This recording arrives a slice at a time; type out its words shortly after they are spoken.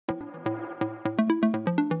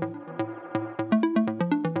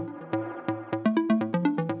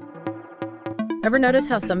Ever notice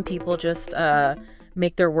how some people just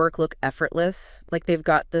make their work look effortless? Like they've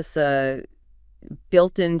got this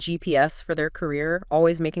built-in GPS for their career,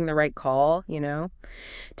 always making the right call?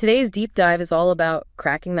 Today's deep dive is all about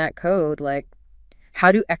cracking that code, like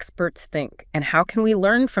how do experts think and how can we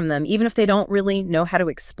learn from them, even if they don't really know how to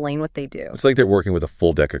explain what they do? It's like they're working with a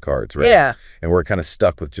full deck of cards, right? Yeah. And we're kind of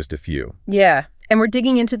stuck with just a few. Yeah. And we're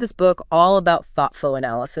digging into this book all about ThoughtFlow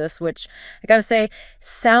analysis, which I gotta say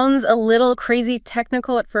sounds a little crazy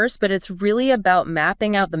technical at first, but it's really about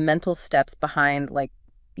mapping out the mental steps behind,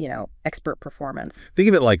 expert performance. Think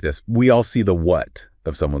of it like this. We all see the what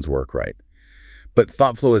of someone's work, right? But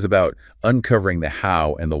ThoughtFlow is about uncovering the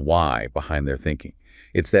how and the why behind their thinking.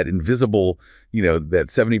 It's that invisible, that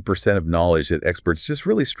 70% of knowledge that experts just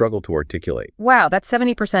really struggle to articulate. Wow, that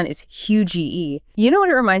 70% is huge EE. You know what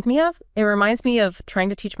it reminds me of? It reminds me of trying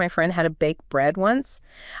to teach my friend how to bake bread once.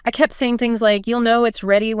 I kept saying things like, you'll know it's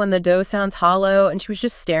ready when the dough sounds hollow, and she was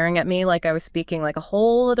just staring at me like I was speaking like a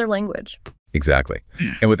whole other language. Exactly.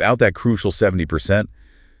 And without that crucial 70%,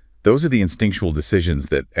 those are the instinctual decisions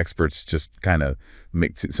that experts just kind of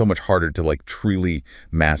make it so much harder to truly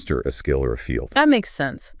master a skill or a field. That makes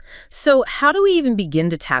sense. So how do we even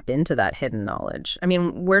begin to tap into that hidden knowledge? I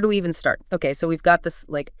mean, where do we even start? Okay, so we've got this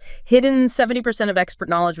hidden 70% of expert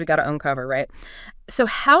knowledge we got to uncover, right? So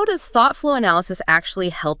how does ThoughtFlow analysis actually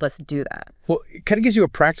help us do that? Well, it kind of gives you a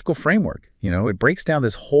practical framework. It breaks down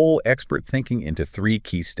this whole expert thinking into 3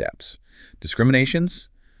 key steps: discriminations,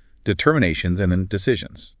 determinations, and then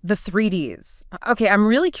decisions. The 3Ds. Okay, I'm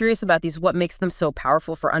really curious about these. What makes them so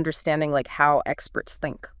powerful for understanding how experts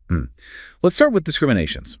think? Let's start with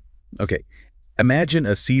discriminations. Okay, imagine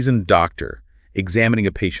a seasoned doctor examining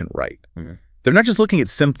a patient right. They're not just looking at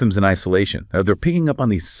symptoms in isolation. They're picking up on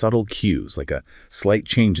these subtle cues, like a slight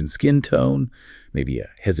change in skin tone, maybe a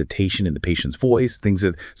hesitation in the patient's voice, things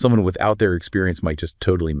that someone without their experience might just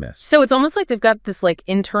totally miss. So it's almost like they've got this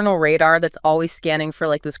internal radar that's always scanning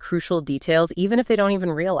for those crucial details, even if they don't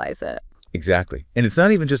even realize it. Exactly. And it's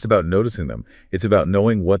not even just about noticing them. It's about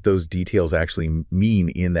knowing what those details actually mean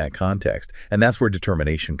in that context. And that's where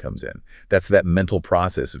determination comes in. That's that mental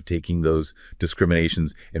process of taking those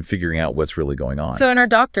discriminations and figuring out what's really going on. So in our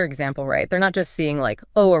doctor example, right, they're not just seeing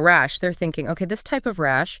a rash. They're thinking, okay, this type of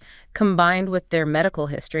rash combined with their medical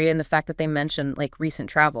history and the fact that they mentioned recent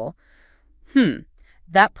travel,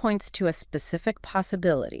 that points to a specific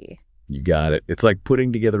possibility. You got it. It's like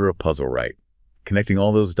putting together a puzzle, right? Connecting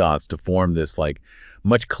all those dots to form this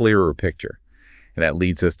much clearer picture. And that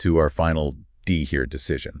leads us to our final D here,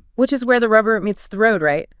 decision. Which is where the rubber meets the road,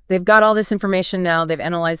 right? They've got all this information now. They've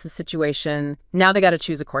analyzed the situation. Now they got to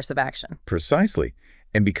choose a course of action. Precisely.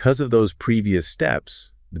 And because of those previous steps,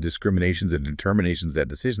 the discriminations and determinations, that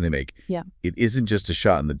decision they make, it isn't just a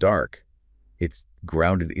shot in the dark. It's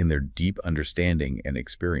grounded in their deep understanding and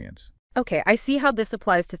experience. Okay, I see how this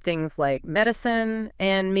applies to things like medicine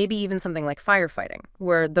and maybe even something like firefighting,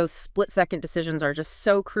 where those split-second decisions are just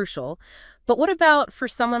so crucial. But what about for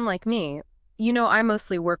someone like me? I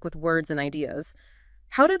mostly work with words and ideas.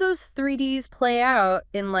 How do those 3Ds play out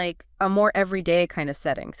in a more everyday kind of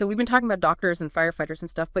setting? So we've been talking about doctors and firefighters and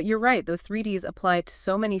stuff, but you're right, those 3Ds apply to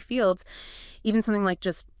so many fields. Even something like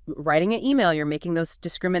just writing an email, you're making those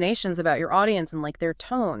discriminations about your audience and their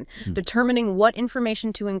tone, determining what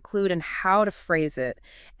information to include and how to phrase it,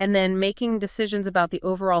 and then making decisions about the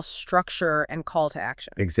overall structure and call to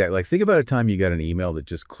action. Exactly. Think about a time you got an email that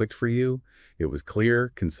just clicked for you. It was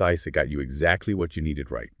clear, concise, it got you exactly what you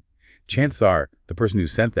needed right. Chances are the person who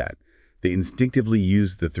sent that, they instinctively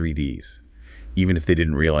used the 3Ds, even if they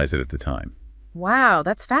didn't realize it at the time. Wow,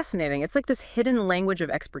 that's fascinating. It's like this hidden language of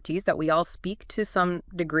expertise that we all speak to some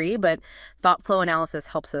degree, but ThoughtFlow analysis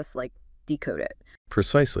helps us decode it.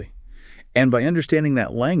 Precisely. And by understanding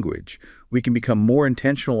that language, we can become more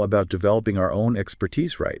intentional about developing our own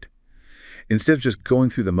expertise right. Instead of just going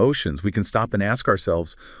through the motions, we can stop and ask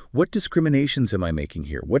ourselves, what discriminations am I making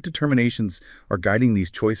here? What determinations are guiding these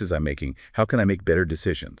choices I'm making? How can I make better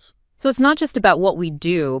decisions? So it's not just about what we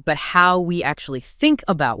do, but how we actually think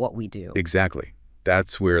about what we do. Exactly.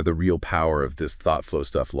 That's where the real power of this ThoughtFlow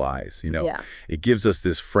stuff lies. It gives us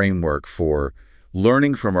this framework for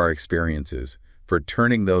learning from our experiences, for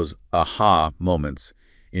turning those aha moments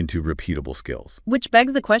into repeatable skills. Which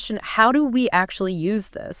begs the question, how do we actually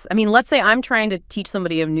use this? I mean, let's say I'm trying to teach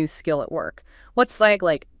somebody a new skill at work. What's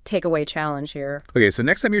takeaway challenge here? Okay, so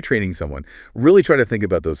next time you're training someone, really try to think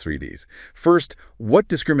about those 3Ds. First, what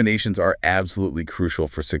discriminations are absolutely crucial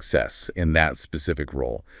for success in that specific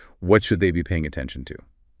role? What should they be paying attention to?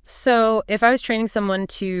 So if I was training someone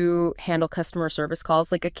to handle customer service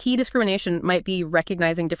calls, a key discrimination might be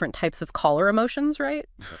recognizing different types of caller emotions, right?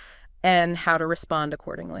 and how to respond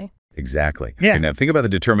accordingly. Exactly. Yeah. Okay, now think about the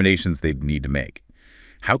determinations they need to make.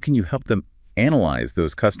 How can you help them analyze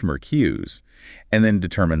those customer cues and then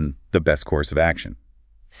determine the best course of action?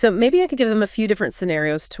 So maybe I could give them a few different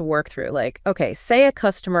scenarios to work through. Like, okay, say a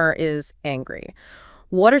customer is angry.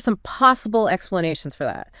 What are some possible explanations for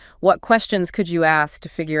that? What questions could you ask to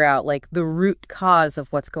figure out, like, the root cause of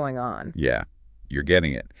what's going on? Yeah, you're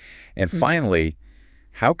getting it. And Mm. finally,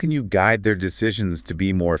 how can you guide their decisions to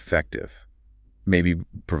be more effective? Maybe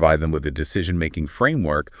provide them with a decision-making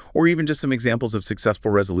framework or even just some examples of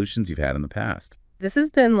successful resolutions you've had in the past. This has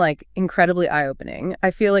been, like, incredibly eye-opening.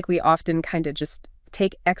 I feel like we often kind of just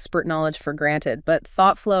take expert knowledge for granted, but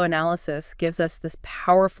thought flow analysis gives us this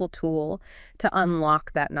powerful tool to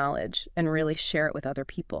unlock that knowledge and really share it with other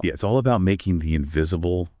people. Yeah, it's all about making the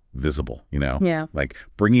invisible visible, Yeah. like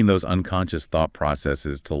bringing those unconscious thought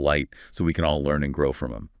processes to light so we can all learn and grow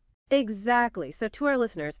from them. Exactly. So to our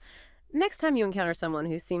listeners, next time you encounter someone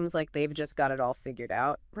who seems like they've just got it all figured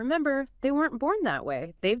out, remember, they weren't born that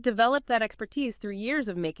way. They've developed that expertise through years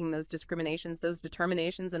of making those discriminations, those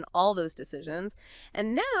determinations, and all those decisions.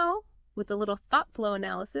 And now, with a little thought flow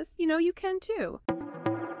analysis, you can too.